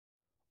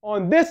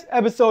On this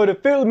episode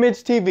of Fit with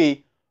Mitch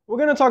TV, we're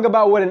going to talk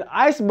about what an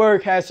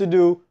iceberg has to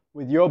do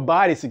with your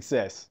body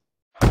success.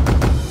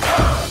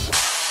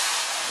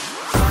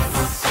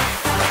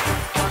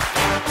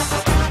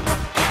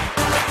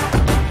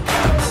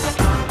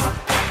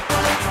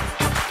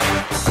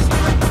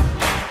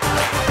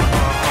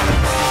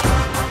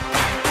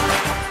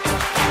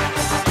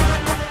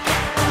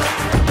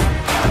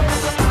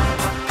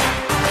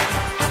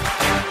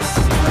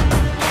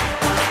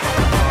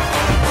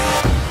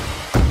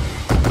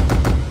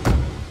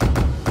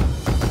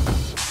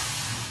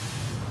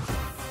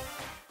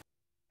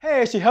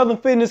 Hey, it's your health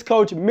and fitness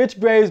coach, Mitch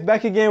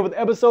back again with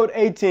episode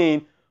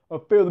 18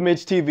 of Fit with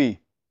Mitch TV.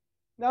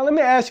 Now, let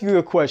me ask you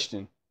a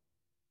question.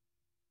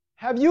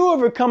 Have you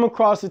ever come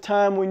across a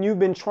time when you've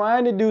been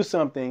trying to do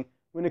something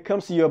when it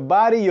comes to your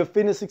body, your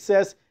fitness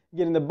success,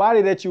 getting the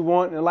body that you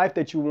want and the life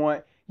that you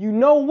want? You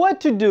know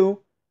what to do,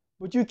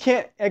 but you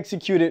can't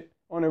execute it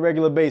on a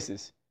regular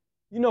basis.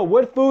 You know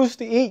what foods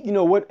to eat, you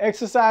know what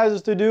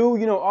exercises to do,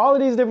 you know all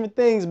of these different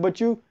things, but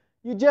you're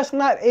just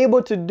not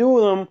able to do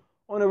them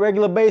on a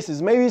regular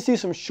basis. Maybe you see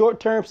some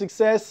short-term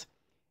success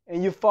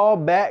and you fall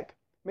back.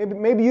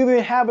 Maybe you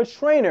even have a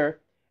trainer,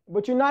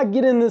 but you're not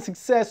getting the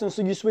success, and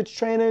so you switch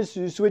trainers,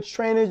 you switch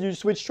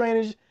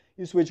workouts,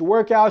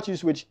 you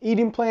switch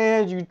eating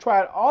plans, you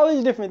tried all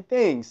these different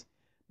things,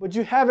 but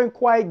you haven't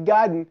quite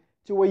gotten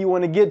to where you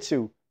want to get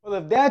to. Well,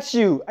 if that's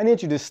you, I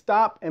need you to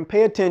stop and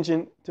pay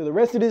attention to the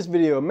rest of this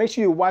video. Make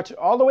sure you watch it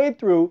all the way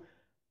through,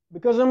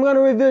 because I'm going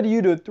to reveal to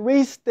you the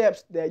 3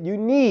 steps that you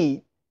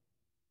need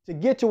to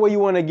get to where you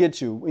want to get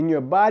to in your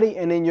body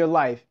and in your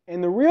life.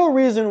 And the real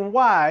reason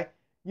why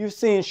you've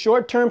seen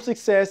short-term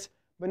success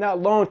but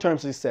not long-term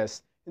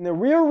success. And the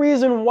real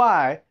reason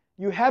why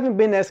you haven't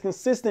been as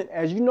consistent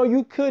as you know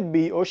you could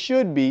be or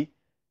should be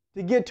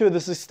to get to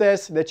the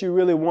success that you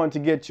really want to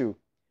get to.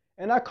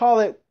 And I call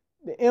it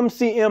the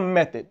MCM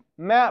method.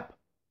 Map,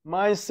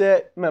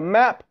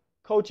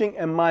 coaching,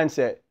 and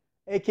mindset,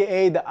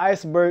 aka the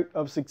Iceberg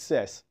of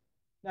Success.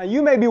 Now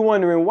you may be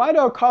wondering, why do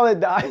I call it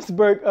the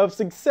Iceberg of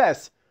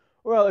Success?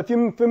 Well, if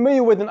you're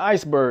familiar with an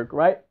iceberg,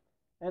 right?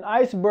 An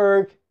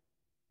iceberg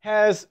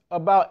has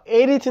about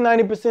 80 to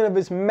 90% of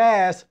its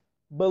mass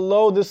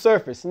below the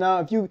surface. Now,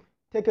 if you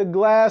take a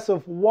glass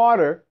of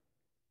water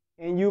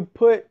and you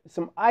put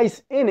some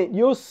ice in it,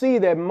 you'll see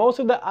that most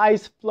of the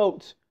ice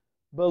floats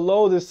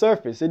below the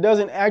surface. It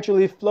doesn't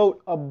actually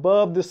float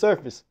above the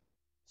surface.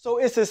 So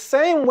it's the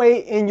same way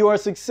in your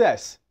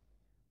success.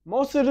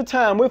 Most of the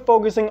time, we're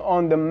focusing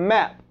on the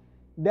map.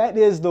 That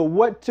is the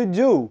what to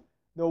do,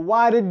 the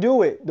why to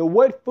do it, the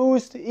what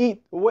foods to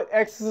eat, the what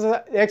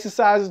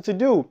exercises to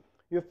do.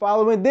 You're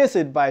following this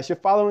advice, you're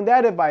following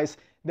that advice.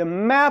 The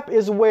map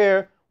is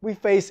where we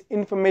face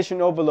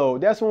information overload.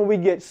 That's when we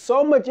get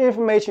so much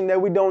information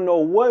that we don't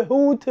know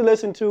who to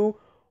listen to,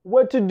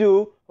 what to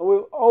do,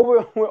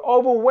 or we're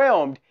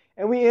overwhelmed.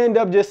 And we end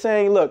up just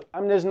saying, look,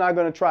 I'm just not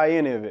going to try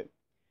any of it.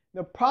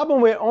 The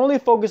problem with only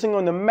focusing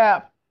on the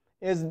map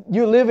is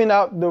you're living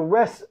out the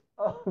rest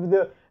of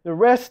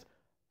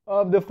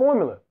the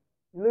formula.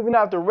 You're living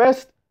out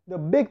the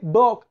big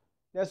bulk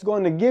that's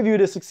going to give you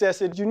the success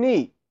that you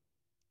need.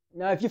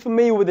 Now, if you're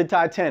familiar with the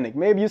Titanic,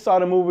 maybe you saw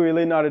the movie with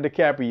Leonardo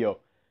DiCaprio,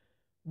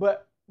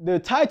 but the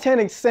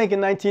Titanic sank in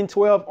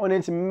 1912 on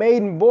its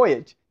maiden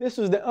voyage. This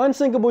was the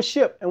unsinkable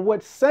ship, and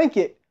what sank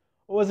it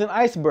was an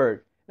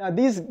iceberg. Now,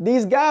 these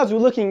guys were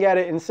looking at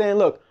it and saying,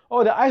 look,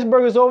 oh, the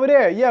iceberg is over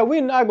there. Yeah,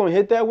 we're not going to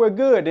hit that. We're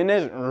good. And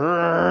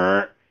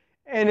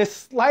it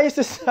sliced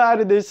the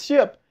side of this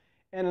ship,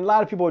 and a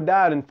lot of people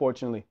died,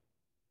 unfortunately.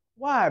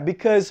 Why?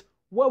 Because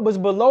what was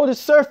below the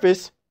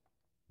surface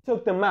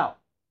took them out.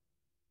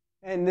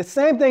 And the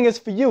same thing is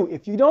for you.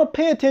 If you don't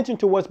pay attention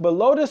to what's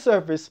below the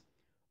surface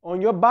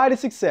on your body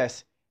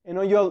success and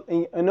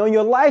on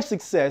your life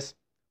success,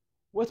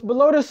 what's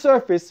below the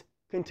surface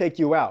can take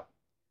you out.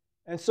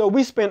 And so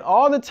we spend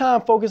all the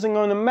time focusing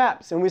on the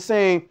maps, and we're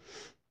saying,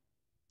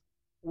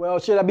 well,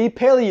 should I be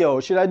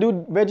paleo? Should I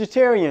do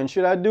vegetarian?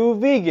 Should I do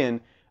vegan?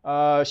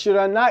 Should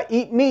I not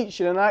eat meat?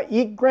 Should I not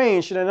eat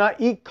grains? Should I not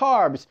eat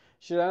carbs?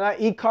 Should I not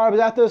eat carbs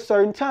after a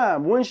certain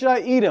time? When should I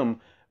eat them?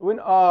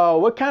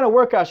 What kind of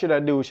workout should I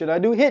do? Should I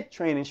do HIIT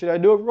training? Should I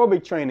do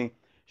aerobic training?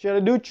 Should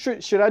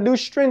I do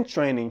strength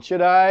training?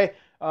 Should I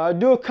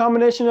do a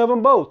combination of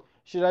them both?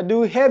 Should I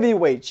do heavy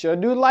weights? Should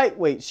I do light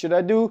weights? Should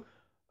I do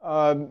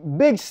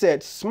big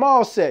sets,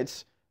 small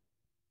sets?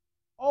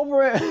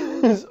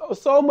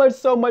 So much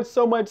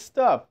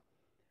stuff.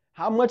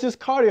 How much is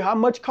cardio? How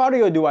much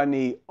cardio do I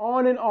need?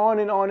 On and on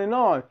and on and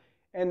on.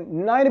 And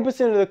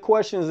 90% of the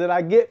questions that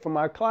I get from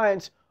my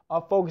clients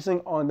are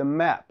focusing on the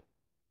map.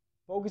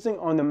 Focusing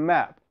on the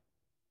map.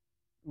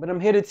 But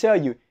I'm here to tell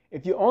you,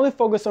 if you only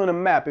focus on the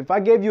map, if I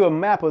gave you a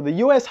map of the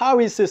U.S.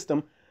 highway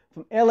system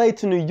from LA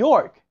to New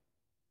York,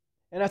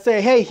 and I say,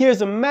 hey,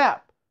 here's a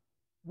map,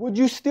 would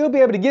you still be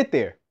able to get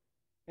there?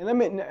 And I'm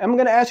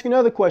going to ask you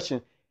another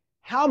question.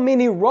 How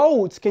many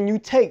roads can you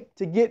take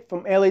to get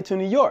from LA to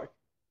New York?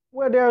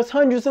 Well, there's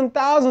hundreds and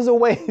thousands of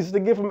ways to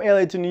get from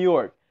LA to New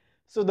York.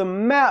 So the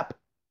map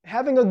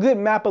having a good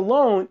map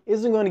alone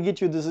isn't going to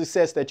get you the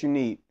success that you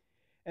need.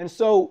 And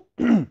so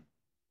I'm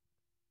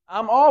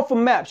all for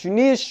maps. You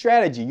need a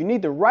strategy. You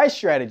need the right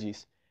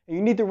strategies, and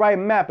you need the right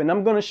map. And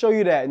I'm going to show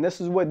you that. And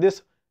this is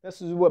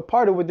what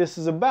part of what this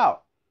is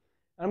about.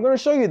 I'm going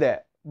to show you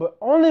that, but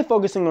only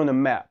focusing on the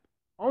map,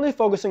 only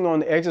focusing on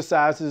the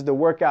exercises, the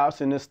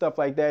workouts, and the stuff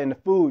like that, and the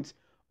foods.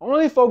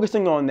 Only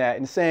focusing on that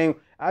and saying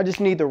I just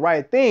need the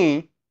right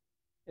thing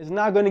is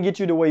not going to get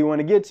you the way you want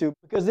to get to.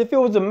 Because if it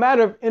was a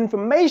matter of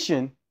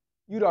information,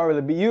 you'd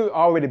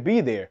already be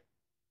there.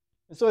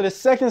 And so the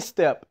second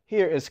step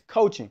here is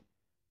coaching.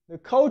 The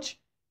coach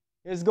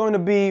is going to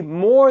be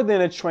more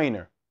than a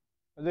trainer.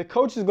 The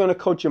coach is going to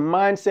coach your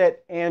mindset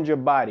and your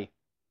body.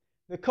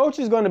 The coach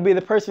is going to be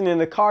the person in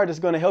the car that's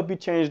going to help you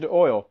change the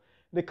oil.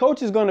 The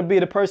coach is going to be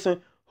the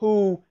person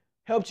who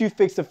helps you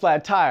fix the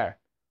flat tire,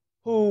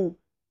 who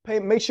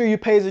make sure you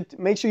pay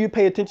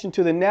attention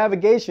to the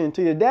navigation,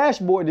 to your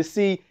dashboard to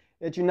see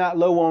that you're not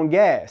low on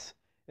gas,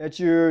 that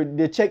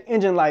the check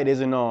engine light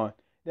isn't on,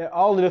 that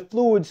all of the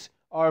fluids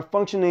are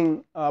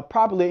functioning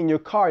properly in your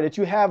car, that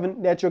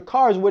your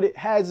car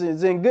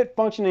is in good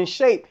functioning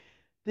shape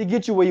to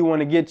get you where you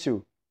want to get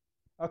to.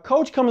 A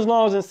coach comes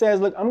along and says,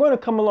 look, I'm going to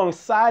come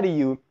alongside of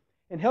you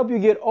and help you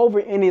get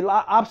over any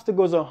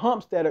obstacles or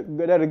humps that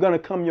are going to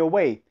come your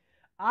way.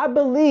 I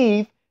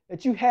believe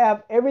that you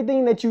have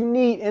everything that you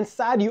need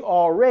inside you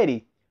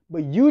already,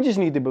 but you just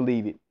need to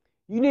believe it.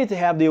 You need to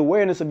have the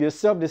awareness of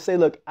yourself to say,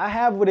 look, I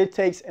have what it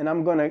takes and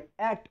I'm going to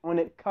act on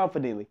it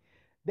confidently.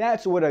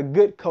 That's what a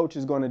good coach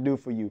is going to do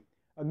for you.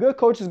 A good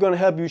coach is going to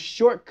help you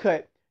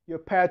shortcut your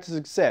path to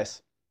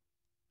success.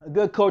 A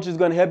good coach is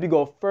going to help you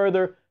go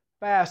further,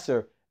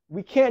 faster.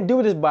 We can't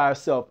do this by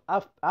ourselves.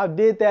 I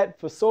did that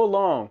for so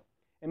long.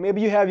 And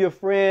maybe you have your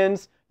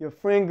friends, your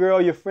friend girl,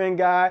 your friend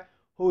guy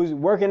who's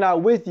working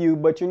out with you,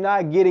 but you're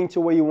not getting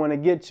to where you want to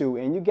get to.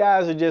 And you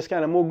guys are just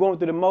kind of going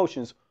through the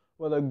motions.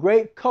 Well, a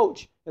great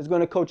coach is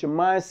going to coach your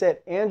mindset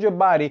and your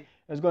body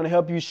is going to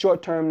help you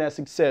short-term that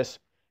success.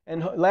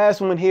 And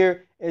last one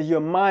here is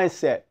your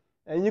mindset.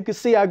 And you can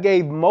see I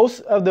gave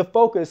most of the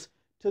focus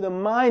to the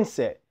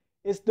mindset.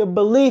 It's the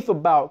belief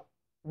about,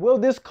 will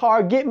this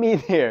car get me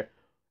there?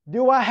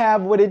 Do I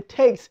have what it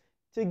takes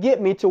to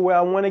get me to where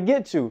I want to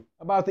get to?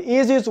 About the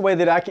easiest way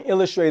that I can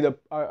illustrate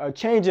a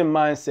change in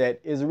mindset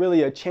is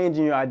really a change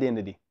in your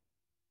identity.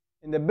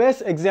 And the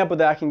best example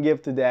that I can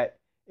give to that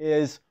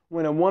is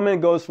when a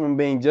woman goes from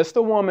being just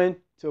a woman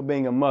to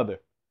being a mother.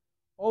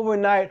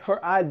 Overnight,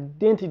 her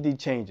identity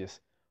changes.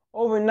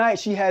 Overnight,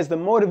 she has the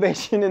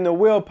motivation and the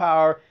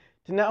willpower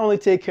to not only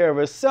take care of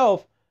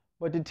herself,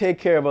 but to take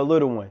care of a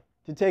little one,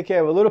 to take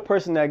care of a little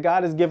person that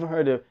God has given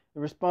her the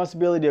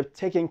responsibility of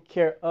taking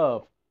care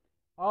of.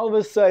 All of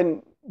a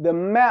sudden, the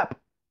map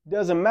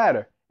doesn't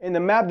matter. And the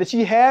map that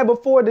she had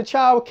before the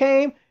child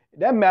came,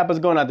 that map is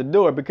going out the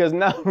door because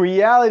now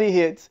reality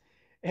hits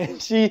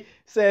and she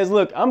says,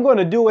 look, I'm going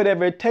to do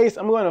whatever it takes.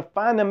 I'm going to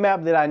find the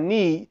map that I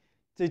need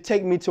to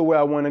take me to where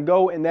I want to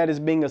go, and that is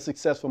being a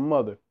successful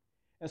mother.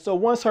 And so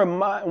once your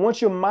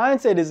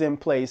mindset is in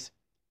place,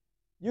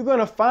 you're going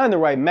to find the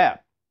right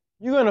map.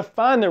 You're going to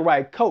find the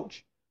right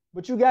coach.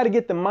 But you got to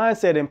get the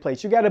mindset in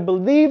place. You got to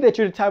believe that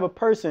you're the type of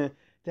person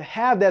to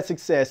have that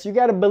success. You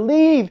got to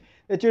believe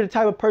that you're the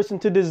type of person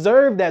to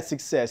deserve that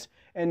success.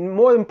 And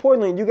more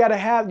importantly, you got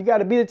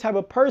to be the type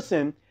of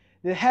person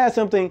that has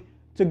something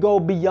to go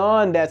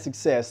beyond that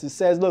success. It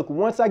says, look,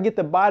 once I get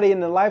the body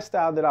and the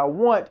lifestyle that I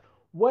want,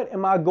 what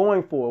am I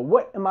going for?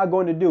 What am I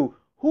going to do?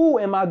 Who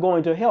am I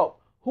going to help?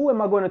 Who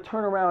am I going to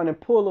turn around and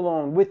pull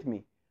along with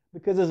me?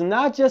 Because it's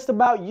not just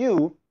about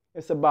you,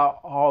 it's about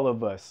all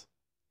of us.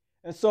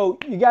 And so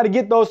you got to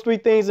get those three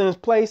things in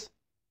place.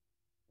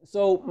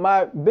 So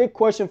my big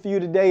question for you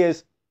today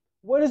is,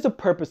 what is the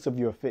purpose of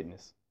your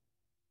fitness?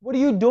 What are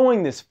you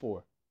doing this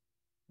for?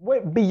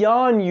 What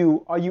beyond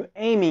you are you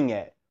aiming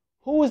at?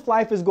 Whose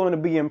life is going to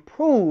be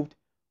improved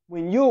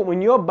when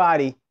your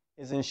body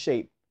is in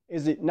shape?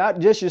 Is it not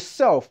just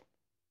yourself,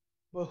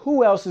 but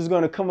who else is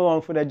going to come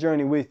along for that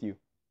journey with you?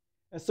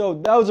 And so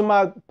those are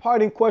my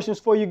parting questions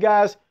for you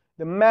guys.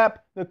 The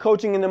map, the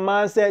coaching, and the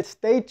mindset.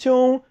 Stay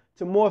tuned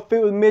to more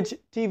Fit with Mitch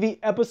TV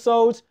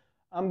episodes.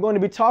 I'm going to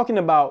be talking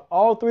about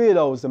all three of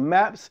those, the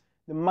maps,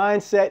 the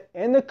mindset,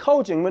 and the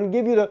coaching. I'm going to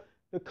give you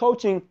the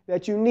coaching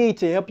that you need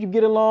to help you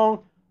get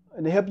along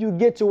and to help you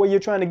get to where you're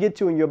trying to get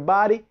to in your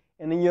body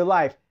and in your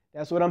life.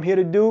 That's what I'm here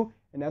to do,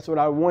 and that's what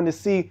I want to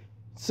see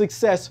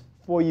success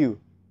for you.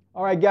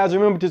 All right, guys,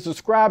 remember to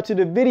subscribe to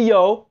the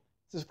video,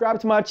 subscribe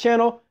to my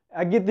channel.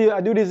 I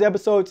do these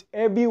episodes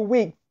every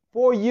week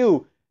for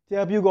you to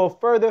help you go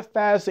further,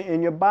 faster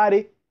in your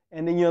body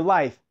and in your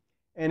life.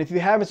 And if you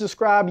haven't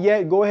subscribed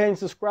yet, go ahead and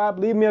subscribe.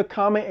 Leave me a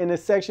comment in the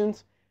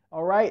sections.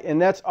 All right,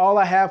 and that's all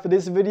I have for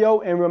this video.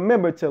 And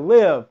remember to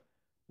live,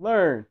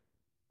 learn,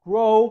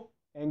 grow,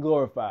 and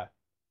glorify.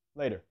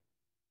 Later.